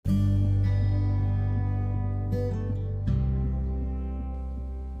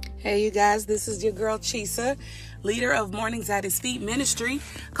Hey, you guys, this is your girl Chisa, leader of Mornings at His Feet Ministry,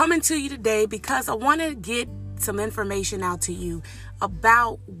 coming to you today because I want to get some information out to you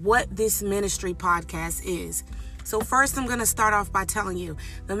about what this ministry podcast is. So first, I'm going to start off by telling you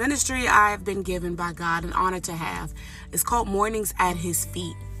the ministry I have been given by God, an honor to have, is called Mornings at His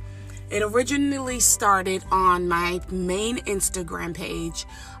Feet. It originally started on my main Instagram page.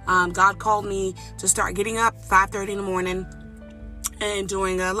 God called me to start getting up 5:30 in the morning and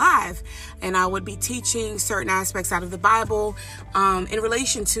doing a live, and I would be teaching certain aspects out of the Bible in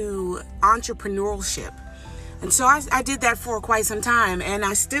relation to entrepreneurship. And so I did that for quite some time, and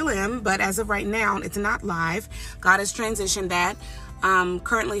I still am, but as of right now, it's not live. God has transitioned that. I'm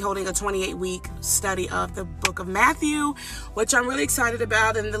currently holding a 28-week study of the book of Matthew, which I'm really excited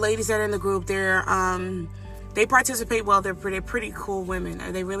about. And the ladies that are in the group, they participate well. They're pretty cool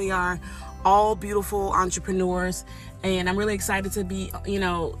women. They really are all beautiful entrepreneurs. And I'm really excited to be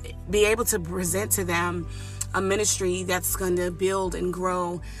able to present to them a ministry that's going to build and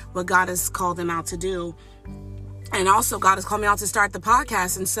grow what God has called them out to do. And also, God has called me out to start the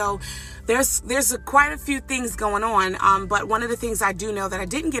podcast. And so there's quite a few things going on. But one of the things I do know that I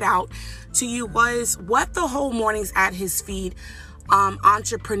didn't get out to you was what the whole Mornings at His Feet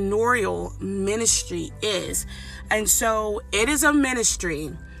entrepreneurial ministry is. And so it is a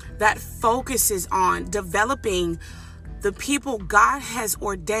ministry that focuses on developing the people God has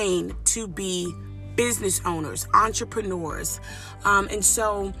ordained to be business owners, entrepreneurs. And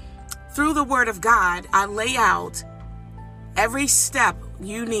so through the Word of God, I lay out every step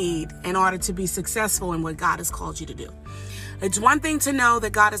you need in order to be successful in what God has called you to do. It's one thing to know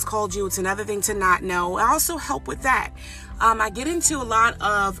that God has called you. It's another thing to not know. I also help with that. I get into a lot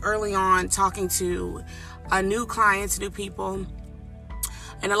of early on talking to new clients, new people.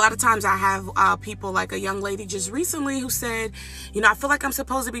 And a lot of times I have people like a young lady just recently who said, I feel like I'm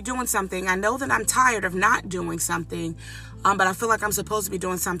supposed to be doing something. I know that I'm tired of not doing something, but I feel like I'm supposed to be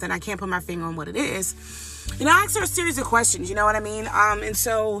doing something. I can't put my finger on what it is. I asked her a series of questions, you know what I mean? And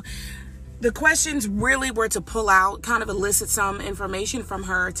so the questions really were to pull out, kind of elicit some information from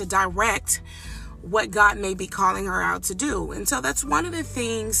her to direct what God may be calling her out to do. And so that's one of the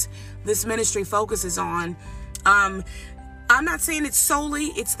things this ministry focuses on. I'm not saying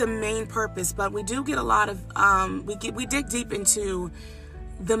it's the main purpose, but we do get a lot of, we dig deep into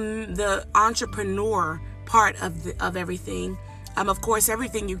the entrepreneur part of everything. Of course,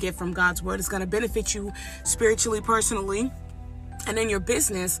 everything you get from God's Word is going to benefit you spiritually, personally, and in your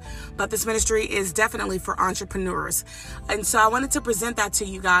business. But this ministry is definitely for entrepreneurs. And so I wanted to present that to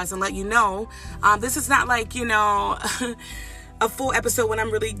you guys and let you know, this is not like, a full episode when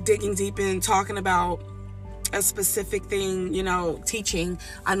I'm really digging deep in talking about a specific thing, teaching.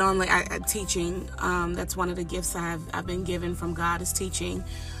 I'm teaching. That's one of the gifts I've been given from God, is teaching.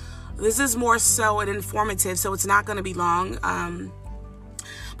 This is more so an informative, so it's not going to be long.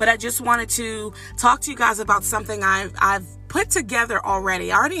 But I just wanted to talk to you guys about something I've put together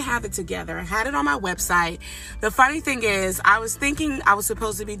already. I already have it together. I had it on my website. The funny thing is, I was thinking I was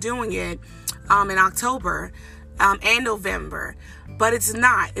supposed to be doing it in October and November, but it's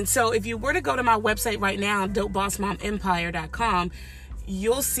not. And so if you were to go to my website right now, DopeBossMomEmpire.com,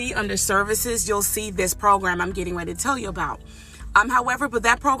 you'll see under services, you'll see this program I'm getting ready to tell you about. However, but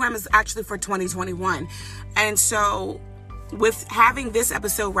that program is actually for 2021. And so with having this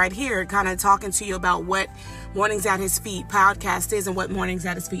episode right here, kind of talking to you about what Mornings at His Feet podcast is and what Mornings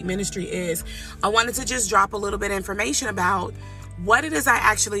at His Feet ministry is, I wanted to just drop a little bit of information about what it is I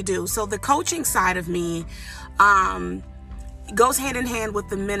actually do. So the coaching side of me goes hand in hand with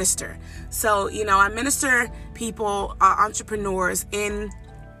the minister. So, I minister people, entrepreneurs in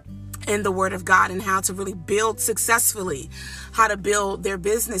the Word of God, and how to really build successfully, how to build their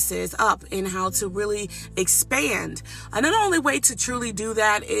businesses up, and how to really expand. And the only way to truly do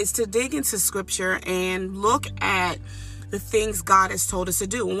that is to dig into Scripture and look at the things God has told us to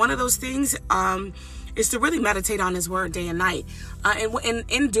do. And one of those things is to really meditate on His Word day and night. And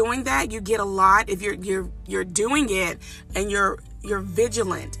in doing that, you get a lot. If you're doing it and you're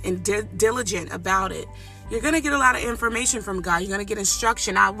vigilant and diligent about it, you're going to get a lot of information from God. You're going to get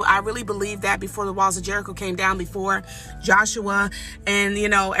instruction. I really believe that before the walls of Jericho came down, before Joshua and,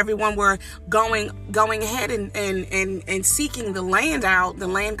 everyone were going ahead and seeking the land out, the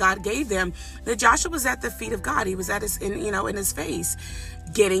land God gave them, that Joshua was at the feet of God. He was at in his face,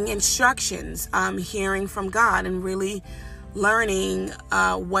 getting instructions, hearing from God, and really learning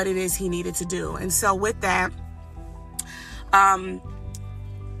what it is he needed to do. And so with that,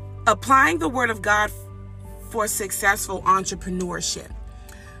 applying the Word of God for successful entrepreneurship.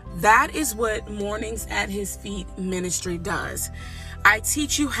 That is what Mornings at His Feet ministry does. I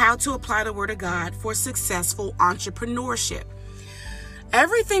teach you how to apply the Word of God for successful entrepreneurship.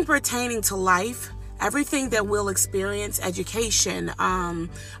 Everything pertaining to life, everything that we'll experience, education,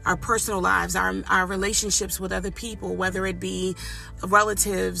 our personal lives, our relationships with other people, whether it be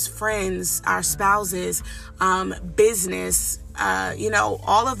relatives, friends, our spouses, business,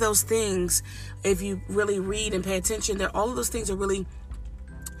 all of those things, if you really read and pay attention, all of those things are really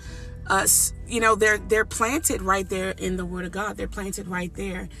they're planted right there in the Word of God. They're planted right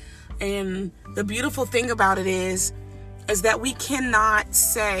there. And the beautiful thing about it is that we cannot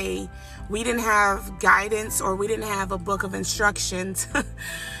say we didn't have guidance or we didn't have a book of instructions.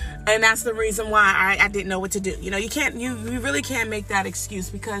 And that's the reason why I didn't know what to do. You really can't make that excuse,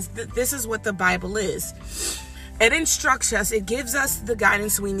 because this is what the Bible is. It instructs us. It gives us the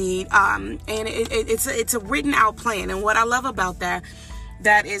guidance we need. And it's a written out plan. And what I love about that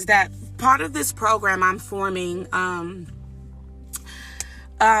is that part of this program I'm forming,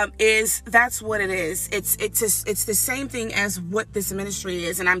 that's what it is. It's the same thing as what this ministry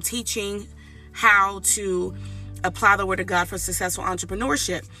is. And I'm teaching how to apply the Word of God for successful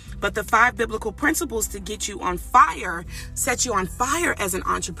entrepreneurship. But the 5 biblical principles to get you on fire, set you on fire as an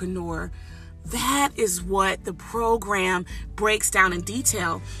entrepreneur, that is what the program breaks down in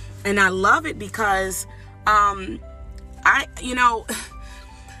detail. And I love it because,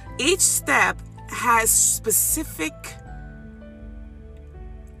 each step has specific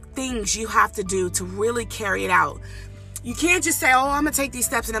things you have to do to really carry it out. You can't just say, I'm going to take these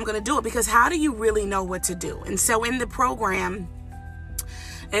steps and I'm going to do it, because how do you really know what to do? And so in the program,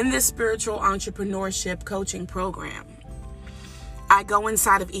 in this spiritual entrepreneurship coaching program, I go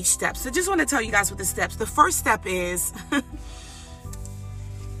inside of each step. So just want to tell you guys what the steps. The first step is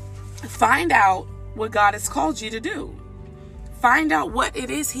find out what God has called you to do. Find out what it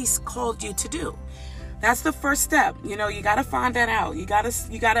is He's called you to do. That's the first step. You got to find that out. You got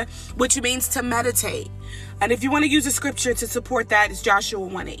to, which means to meditate. And if you want to use a scripture to support that, it's Joshua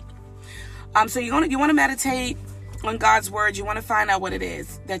 1:8. So you want to meditate on God's word. You want to find out what it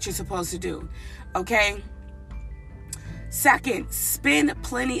is that you're supposed to do. Okay. Second, spend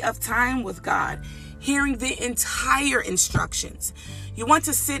plenty of time with God, hearing the entire instructions. You want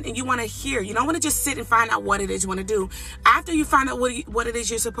to sit and you want to hear. You don't want to just sit and find out what it is you want to do. After you find out what it is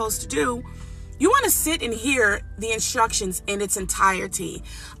you're supposed to do, you want to sit and hear the instructions in its entirety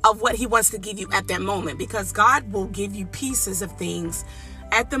of what He wants to give you at that moment, because God will give you pieces of things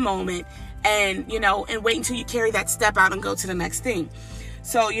at the moment, and wait until you carry that step out and go to the next thing.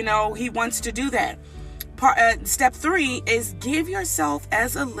 So, He wants to do that. Step 3 is give yourself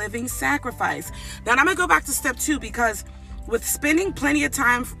as a living sacrifice. Now, I'm going to go back to step 2, because with spending plenty of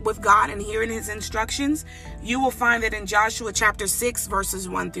time with God and hearing His instructions, you will find that in Joshua chapter 6, verses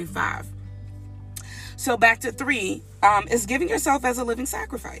 1-5. So back to 3, is giving yourself as a living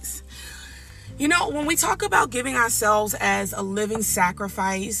sacrifice. When we talk about giving ourselves as a living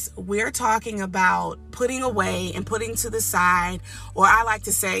sacrifice, we're talking about putting away and putting to the side, or I like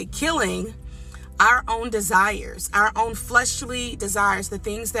to say killing our own desires, our own fleshly desires, the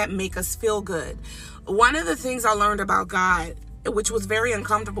things that make us feel good. One of the things I learned about God, which was very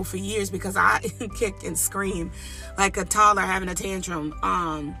uncomfortable for years, because I kicked and screamed like a toddler having a tantrum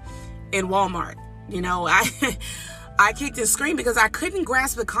in Walmart. I kicked and screamed because I couldn't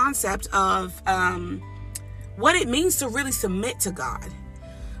grasp the concept of what it means to really submit to God.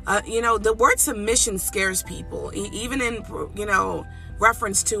 The word submission scares people, even in,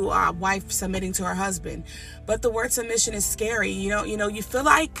 reference to a wife submitting to her husband. But the word submission is scary. You feel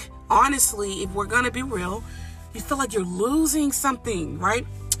like, honestly, if we're going to be real, you feel like you're losing something, right?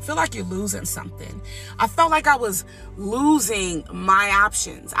 Feel like you're losing something. I felt like I was losing my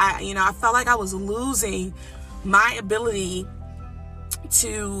options. I felt like I was losing my ability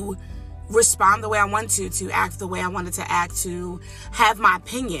to respond the way I wanted to act the way I wanted to act, to have my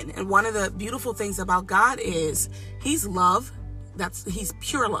opinion. And one of the beautiful things about God is He's love. He's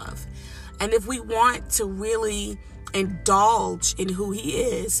pure love. And if we want to really indulge in who He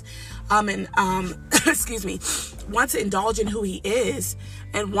is, want to indulge in who He is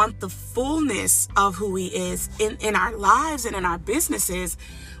and want the fullness of who He is in our lives and in our businesses,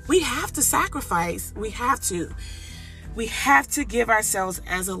 we have to sacrifice. We have to give ourselves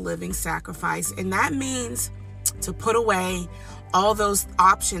as a living sacrifice. And that means to put away all those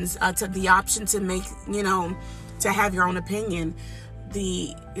options, to the option to make, to have your own opinion,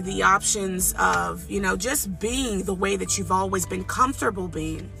 the options of, just being the way that you've always been comfortable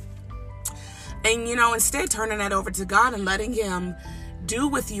being. And, instead turning that over to God and letting Him do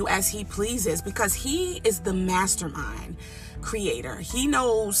with you as He pleases, because He is the mastermind creator. He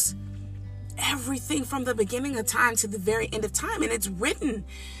knows everything from the beginning of time to the very end of time. And it's written.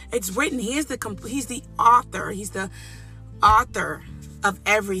 He's the author. He's the author of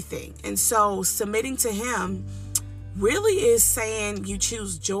everything. And so submitting to him really is saying you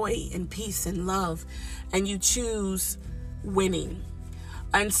choose joy and peace and love, and you choose winning.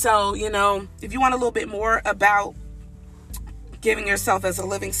 And so, if you want a little bit more about giving yourself as a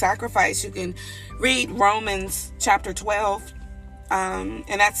living sacrifice, you can read Romans chapter 12. And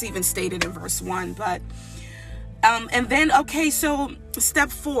that's even stated in verse 1. But, and then, so step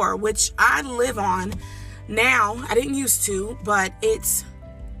 4, which I live on now, I didn't used to, but it's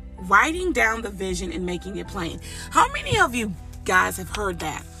writing down the vision and making it plain. How many of you guys have heard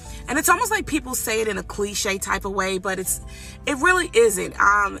that? And it's almost like people say it in a cliche type of way, but it really isn't.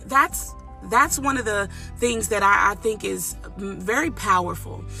 That's one of the things that I think is very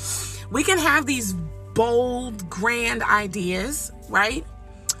powerful. We can have these bold, grand ideas, right?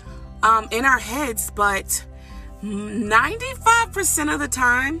 In our heads, but 95% of the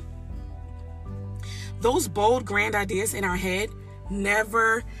time, those bold, grand ideas in our head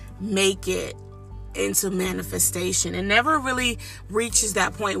never make it into manifestation. It never really reaches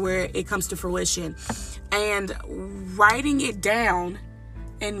that point where it comes to fruition. And writing it down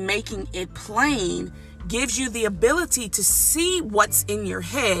and making it plain gives you the ability to see what's in your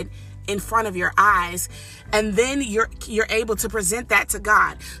head in front of your eyes, and then you're able to present that to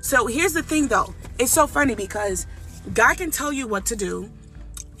God. So here's the thing though, it's so funny because God can tell you what to do.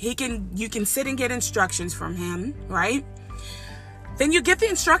 You can sit and get instructions from him, right? Then you get the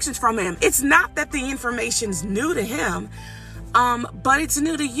instructions from him. It's not that the information's new to him, but it's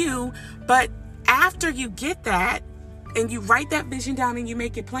new to you. But after you get that and you write that vision down and you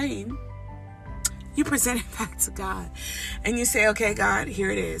make it plain, you present it back to God and you say, okay, God, here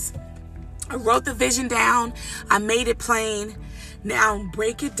it is. I wrote the vision down. I made it plain. Now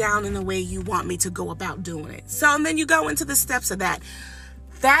break it down in the way you want me to go about doing it. So, and then you go into the steps of that.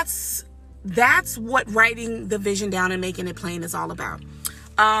 That's what writing the vision down and making it plain is all about.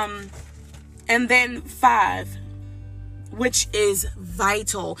 And then 5, which is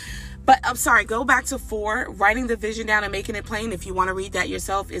vital. But I'm sorry, go back to 4. Writing the vision down and making it plain, if you want to read that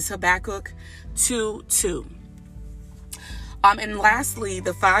yourself, is Habakkuk 2:2. And lastly,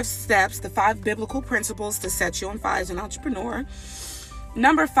 the 5 steps, the 5 biblical principles to set you on fire as an entrepreneur.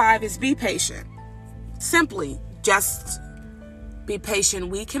 Number 5 is be patient. Simply, just be patient.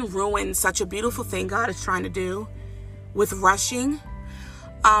 We can ruin such a beautiful thing God is trying to do with rushing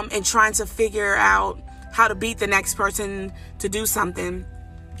and trying to figure out how to beat the next person to do something,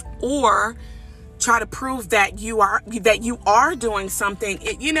 or try to prove that you are doing something.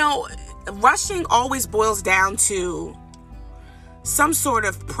 Rushing always boils down to some sort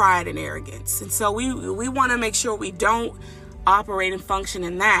of pride and arrogance. And so we want to make sure we don't operate and function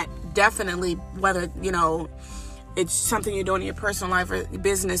in that. Definitely, whether, it's something you're doing in your personal life or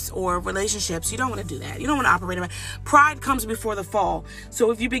business or relationships, you don't want to do that. You don't want to operate in that. Pride comes before the fall.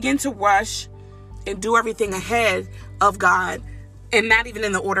 So if you begin to rush and do everything ahead of God, and not even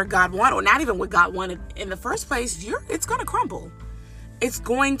in the order God wanted, or not even what God wanted in the first place, it's going to crumble. It's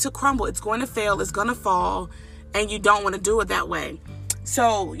going to crumble. It's going to fail. It's going to fall. And you don't want to do it that way.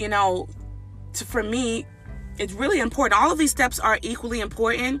 So, for me, it's really important. All of these steps are equally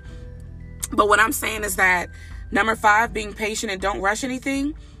important. But what I'm saying is that number 5, being patient and don't rush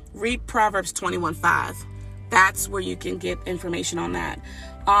anything, read Proverbs 21:5. That's where you can get information on that.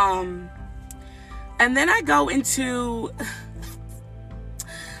 And then I go into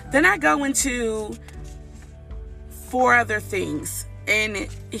 4 other things. And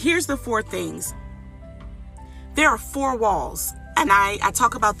here's the 4 things. There are 4 walls, and I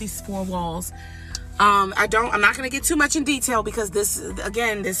talk about these 4 walls. I'm not going to get too much in detail because this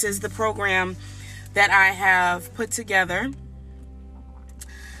is the program that I have put together.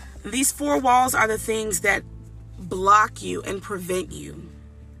 These 4 walls are the things that block you and prevent you.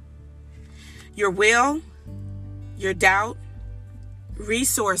 Your will, your doubt,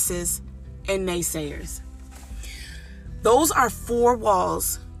 resources, and naysayers. Those are 4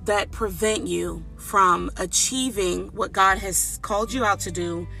 walls that prevent you from achieving what God has called you out to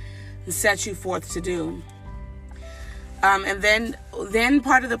do and set you forth to do. And then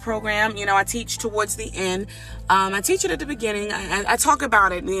part of the program, I teach towards the end. I teach it at the beginning. I talk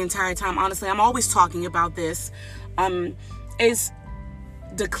about it the entire time. Honestly, I'm always talking about this. Is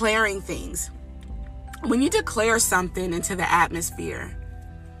declaring things. When you declare something into the atmosphere,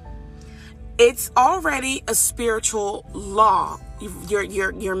 it's already a spiritual law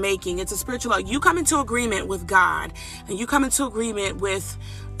you're making. It's a spiritual law. You come into agreement with God, and you come into agreement with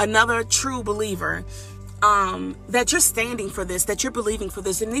another true believer. that you're standing for this, that you're believing for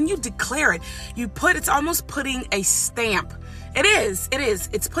this, and then you declare it. It's almost putting a stamp. It is.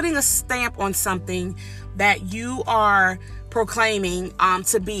 It's putting a stamp on something that you are proclaiming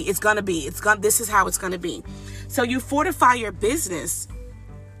to be. This is how it's gonna be. So you fortify your business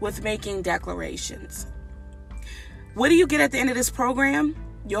with making declarations. What do you get at the end of this program?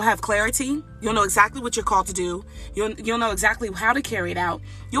 You'll have clarity. You'll know exactly what you're called to do. You'll know exactly how to carry it out.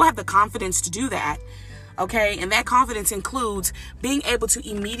 You'll have the confidence to do that. Okay? And that confidence includes being able to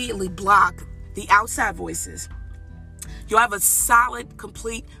immediately block the outside voices. You'll have a solid,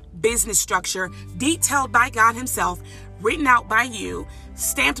 complete business structure detailed by God himself, written out by you,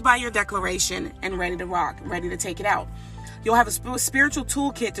 stamped by your declaration, and ready to rock, ready to take it out. You'll have a spiritual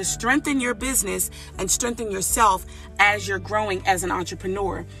toolkit to strengthen your business and strengthen yourself as you're growing as an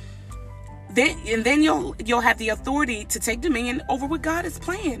entrepreneur. Then you'll have the authority to take dominion over what God has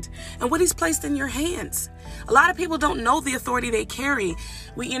planned and what he's placed in your hands. A lot of people don't know the authority they carry.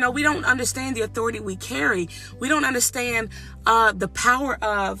 We don't understand the authority we carry. We don't understand the power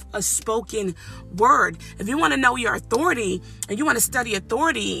of a spoken word. If you want to know your authority and you want to study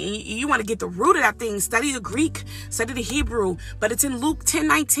authority and you want to get the root of that thing, study the Greek, study the Hebrew. But it's in Luke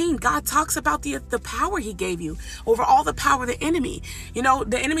 10:19. God talks about the power he gave you over all the power of the enemy.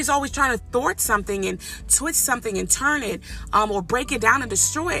 The enemy's always trying to thwart something and twist something and turn it or break it down and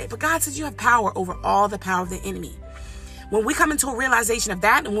destroy it. But God says you have power over all the power of the enemy. When we come into a realization of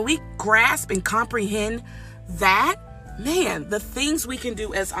that, and when we grasp and comprehend that, man, the things we can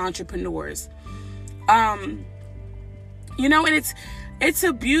do as entrepreneurs, and it's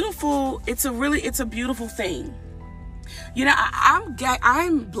a beautiful thing.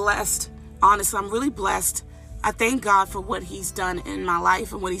 I'm blessed. Honestly, I'm really blessed. I thank God for what he's done in my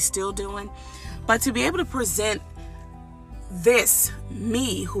life and what he's still doing. But to be able to present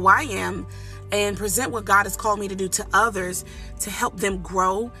me, who I am, and present what God has called me to do to others to help them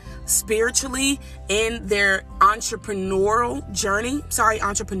grow spiritually in their entrepreneurial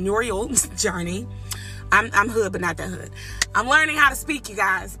journey. I'm hood, but not that hood. I'm learning how to speak, you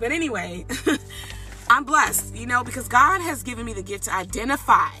guys. But anyway, I'm blessed, because God has given me the gift to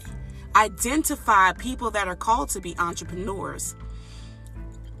identify people that are called to be entrepreneurs.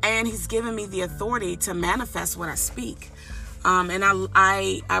 And he's given me the authority to manifest what I speak. And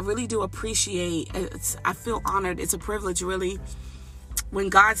I really do appreciate it. I feel honored. It's a privilege, really, when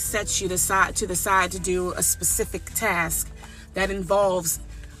God sets you to the side to do a specific task that involves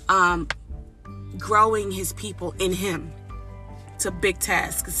growing his people in him. It's a big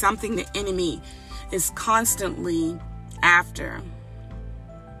task. It's something the enemy is constantly after.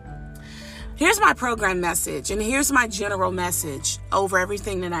 Here's my program message, and here's my general message over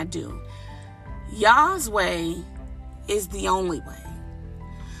everything that I do. Yah's way is the only way.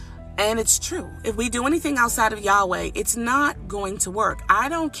 And it's true. If we do anything outside of Yahweh, it's not going to work. I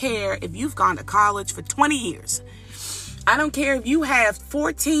don't care if you've gone to college for 20 years. I don't care if you have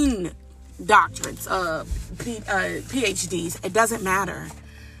 14 doctorates, PhDs. It doesn't matter.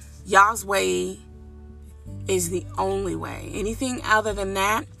 Yah's way is the only way. Anything other than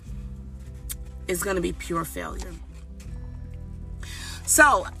that is going to be pure failure.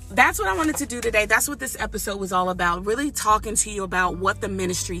 So that's what I wanted to do today. That's what this episode was all about. Really talking to you about what the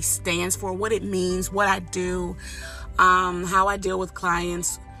ministry stands for, what it means, what I do, how I deal with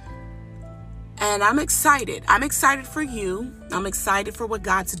clients. And I'm excited. I'm excited for you. I'm excited for what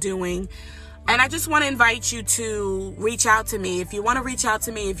God's doing. And I just want to invite you to reach out to me. If you want to reach out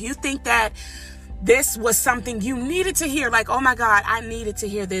to me, if you think that this was something you needed to hear, like, oh my God, I needed to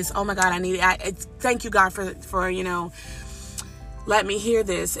hear this. Oh my God, thank you, God, for let me hear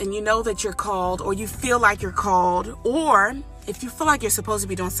this. And you know that you're called, or you feel like you're called, or if you feel like you're supposed to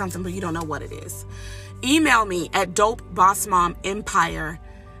be doing something, but you don't know what it is, email me at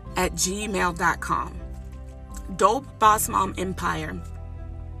dopebossmomempire@gmail.com.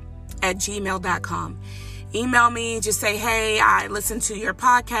 dopebossmomempire@gmail.com. Email me, just say, hey, I listened to your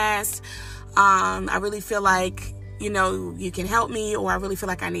podcast. I really feel like, you can help me, or I really feel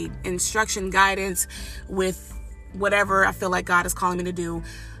like I need instruction, guidance with whatever I feel like God is calling me to do.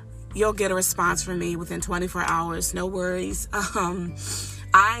 You'll get a response from me within 24 hours. No worries.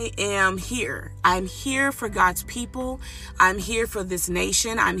 I am here. I'm here for God's people. I'm here for this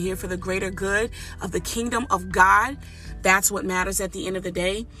nation. I'm here for the greater good of the kingdom of God. That's what matters at the end of the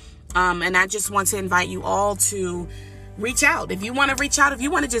day. And I just want to invite you all to reach out. If you want to reach out, if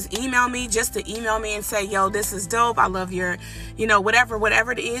you want to just email me, just to email me and say, yo, this is dope. I love your, whatever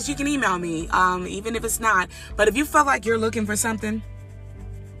it is, you can email me, even if it's not. But if you feel like you're looking for something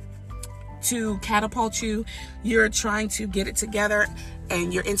to catapult you, you're trying to get it together,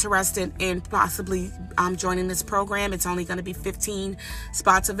 and you're interested in possibly joining this program, it's only going to be 15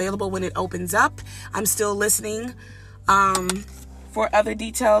 spots available when it opens up. I'm still listening for other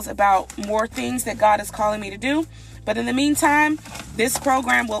details about more things that God is calling me to do. But in the meantime, this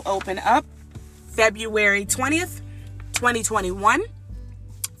program will open up February 20th, 2021,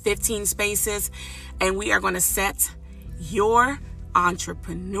 15 spaces, and we are going to set your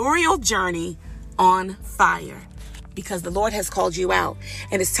entrepreneurial journey on fire because the Lord has called you out,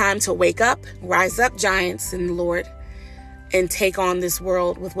 and it's time to wake up, rise up, giants in the Lord, and take on this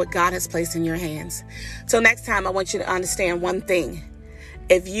world with what God has placed in your hands. Till next time, I want you to understand one thing.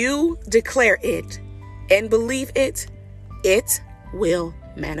 If you declare it and believe it, it will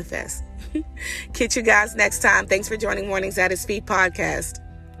manifest. Catch you guys next time. Thanks for joining Mornings at His Feet podcast.